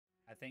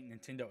think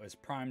Nintendo is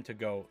primed to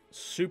go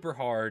super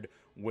hard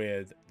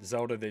with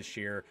Zelda this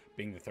year,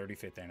 being the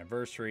 35th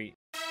anniversary.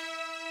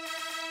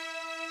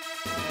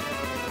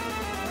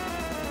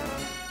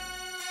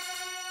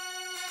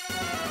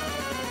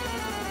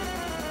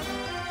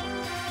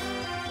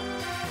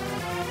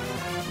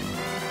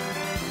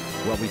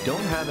 While we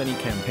don't have any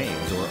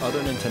campaigns or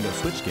other Nintendo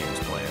Switch games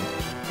planned,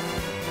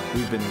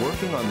 we've been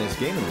working on this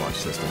Game & Watch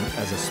system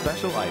as a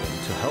special item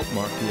to help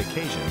mark the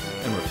occasion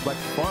and reflect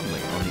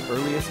fondly on the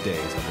earliest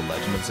days of The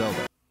Legend of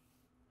Zelda.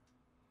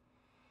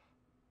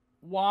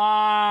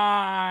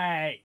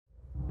 Why?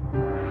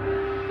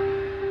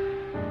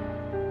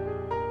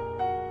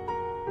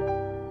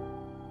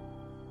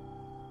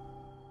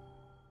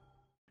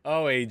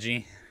 Oh,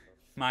 AG,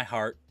 my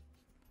heart,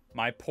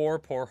 my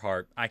poor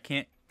heart. I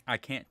can't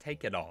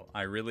take it all.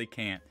 I really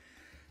can't.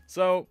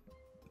 So,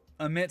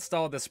 amidst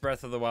all this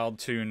Breath of the Wild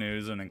 2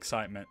 news and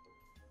excitement,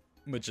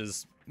 which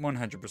is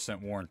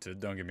 100%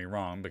 warranted, don't get me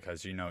wrong,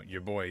 because you know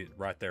your boy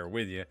right there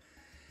with you,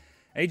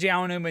 AJ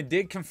Aonuma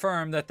did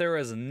confirm that there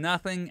is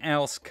nothing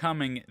else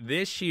coming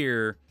this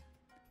year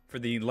for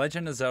the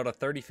Legend of Zelda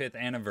 35th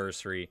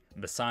anniversary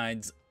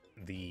besides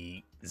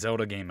the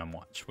Zelda Game &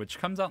 Watch, which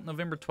comes out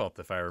November 12th,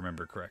 if I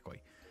remember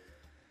correctly.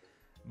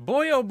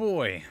 Boy, oh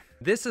boy,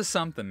 this is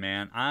something,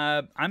 man.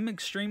 I'm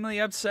extremely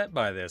upset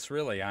by this,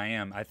 really, I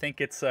am. I think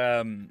it's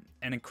an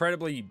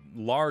incredibly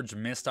large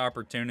missed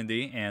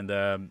opportunity, and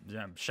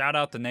shout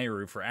out to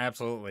Nehru for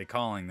absolutely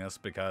calling this,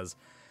 because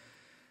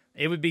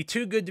it would be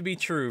too good to be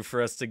true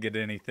for us to get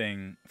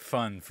anything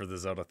fun for the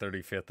Zelda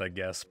 35th, I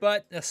guess.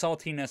 But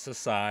saltiness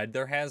aside,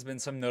 there has been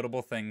some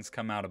notable things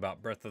come out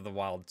about Breath of the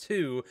Wild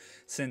 2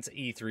 since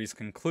E3's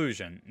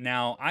conclusion.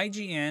 Now,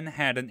 IGN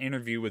had an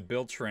interview with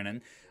Bill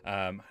Trinen,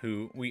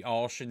 who we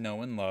all should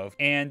know and love.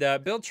 And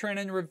Bill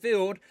Trinen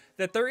revealed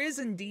that there is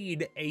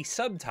indeed a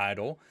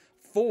subtitle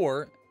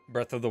for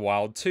Breath of the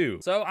Wild 2.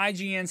 So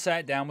IGN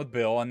sat down with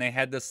Bill and they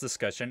had this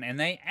discussion and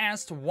they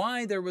asked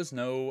why there was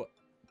no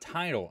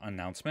title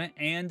announcement,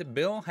 and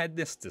Bill had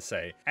this to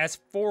say. As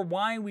for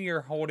why we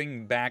are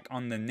holding back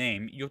on the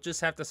name, you'll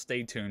just have to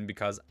stay tuned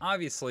because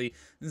obviously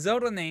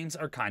Zelda names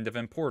are kind of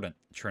important,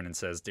 Trinen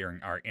says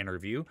during our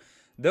interview.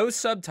 Those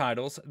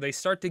subtitles, they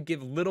start to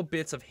give little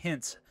bits of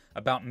hints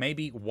about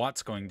maybe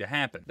what's going to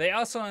happen. They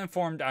also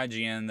informed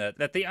IGN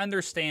that they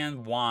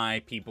understand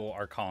why people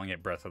are calling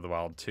it Breath of the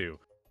Wild 2.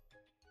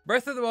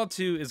 Breath of the Wild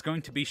 2 is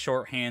going to be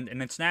shorthand,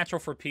 and it's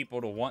natural for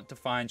people to want to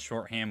find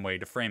shorthand way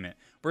to frame it.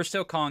 We're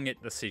still calling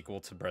it the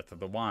sequel to Breath of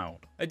the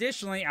Wild.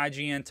 Additionally,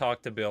 IGN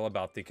talked to Bill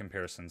about the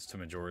comparisons to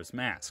Majora's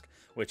Mask,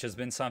 which has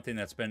been something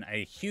that's been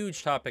a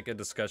huge topic of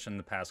discussion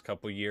the past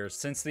couple years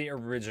since the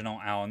original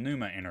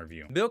Aonuma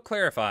interview. Bill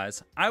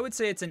clarifies, I would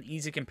say it's an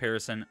easy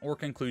comparison or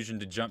conclusion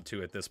to jump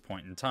to at this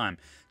point in time,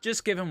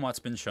 just given what's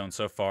been shown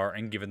so far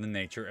and given the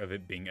nature of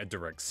it being a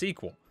direct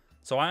sequel.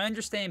 So I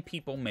understand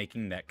people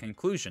making that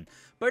conclusion,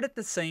 but at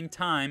the same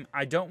time,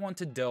 I don't want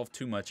to delve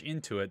too much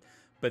into it,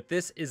 but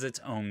this is its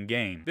own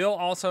game. Bill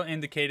also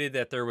indicated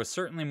that there was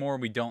certainly more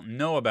we don't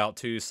know about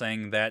 2,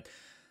 saying that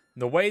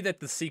the way that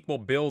the sequel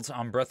builds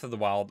on Breath of the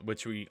Wild,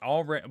 which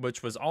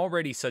was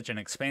already such an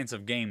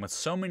expansive game with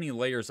so many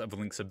layers of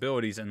Link's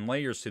abilities and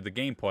layers to the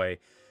gameplay,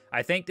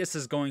 I think this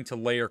is going to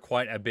layer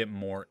quite a bit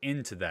more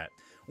into that,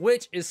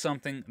 which is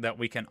something that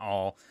we can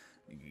all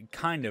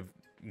kind of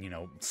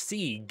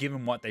see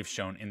given what they've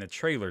shown in the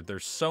trailer.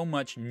 There's so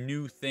much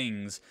new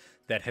things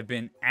that have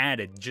been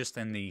added just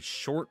in the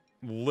short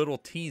little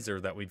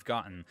teaser that we've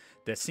gotten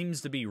that seems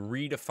to be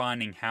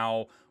redefining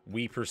how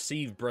we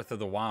perceive Breath of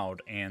the Wild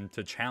and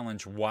to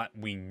challenge what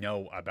we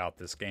know about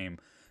this game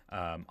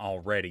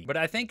already. But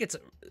I think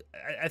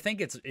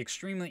it's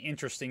extremely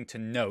interesting to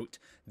note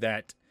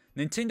that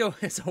Nintendo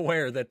is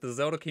aware that the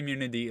Zelda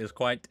community is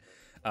quite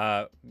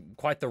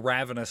the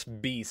ravenous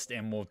beast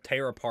and will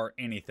tear apart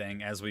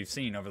anything, as we've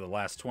seen over the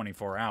last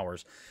 24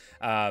 hours.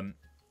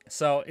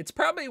 So it's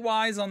probably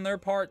wise on their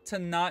part to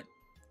not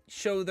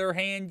show their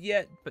hand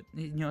yet, but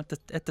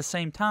at the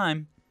same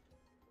time,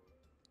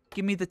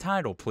 give me the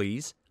title,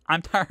 please.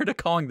 I'm tired of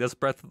calling this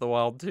Breath of the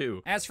Wild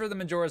 2. As for the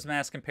Majora's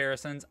Mask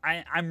comparisons,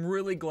 I'm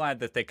really glad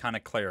that they kind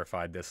of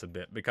clarified this a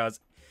bit, because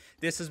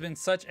this has been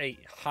such a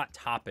hot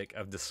topic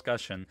of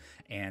discussion,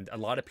 and a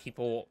lot of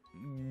people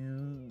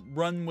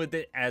run with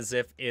it as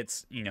if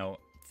it's,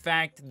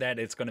 fact that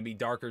it's going to be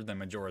darker than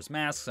Majora's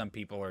Mask. Some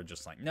people are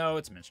just like, no,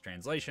 it's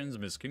mistranslations,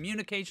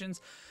 miscommunications.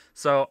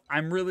 So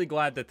I'm really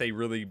glad that they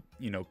really,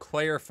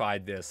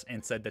 clarified this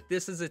and said that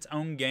this is its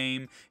own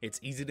game. It's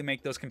easy to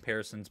make those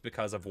comparisons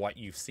because of what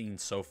you've seen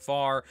so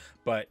far,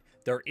 but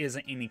there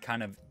isn't any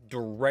kind of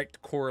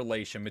direct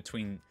correlation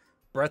between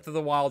Breath of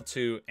the Wild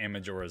 2 and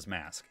Majora's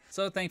Mask.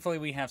 So thankfully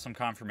we have some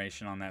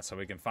confirmation on that, so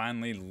we can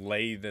finally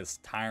lay this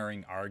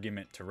tiring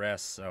argument to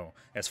rest. So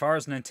as far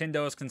as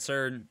Nintendo is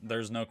concerned,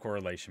 there's no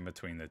correlation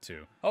between the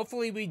two.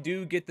 Hopefully we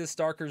do get this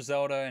darker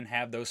Zelda and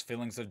have those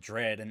feelings of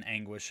dread and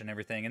anguish and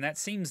everything, and that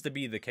seems to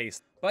be the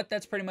case. But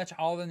that's pretty much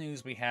all the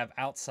news we have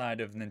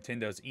outside of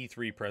Nintendo's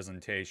E3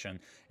 presentation.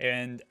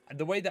 And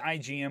the way the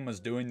IGN was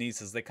doing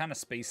these is they kind of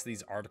space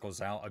these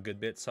articles out a good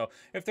bit. So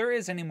if there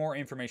is any more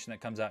information that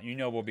comes out, you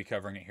know we'll be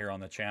covering it here on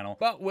the channel.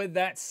 But with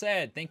that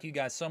said, thank you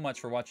guys so much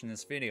for watching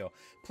this video.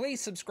 Please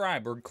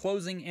subscribe. We're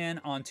closing in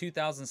on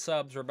 2,000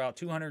 subs. We're about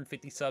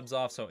 250 subs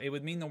off, so it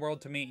would mean the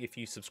world to me if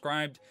you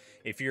subscribed.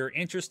 If you're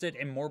interested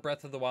in more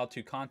Breath of the Wild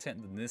 2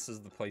 content, then this is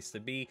the place to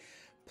be.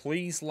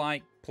 Please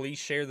like, please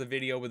share the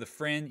video with a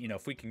friend. You know,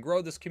 if we can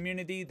grow this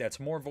community,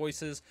 that's more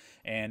voices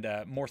and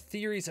more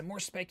theories and more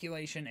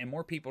speculation and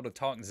more people to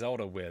talk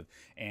Zelda with.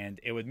 And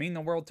it would mean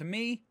the world to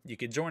me. You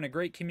could join a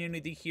great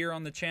community here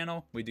on the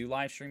channel. We do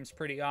live streams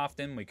pretty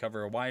often. We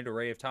cover a wide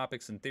array of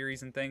topics and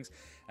theories and things.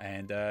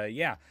 And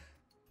yeah,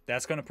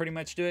 that's going to pretty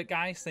much do it,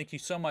 guys. Thank you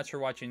so much for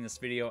watching this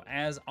video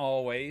as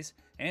always.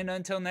 And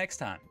until next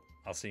time,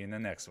 I'll see you in the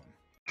next one.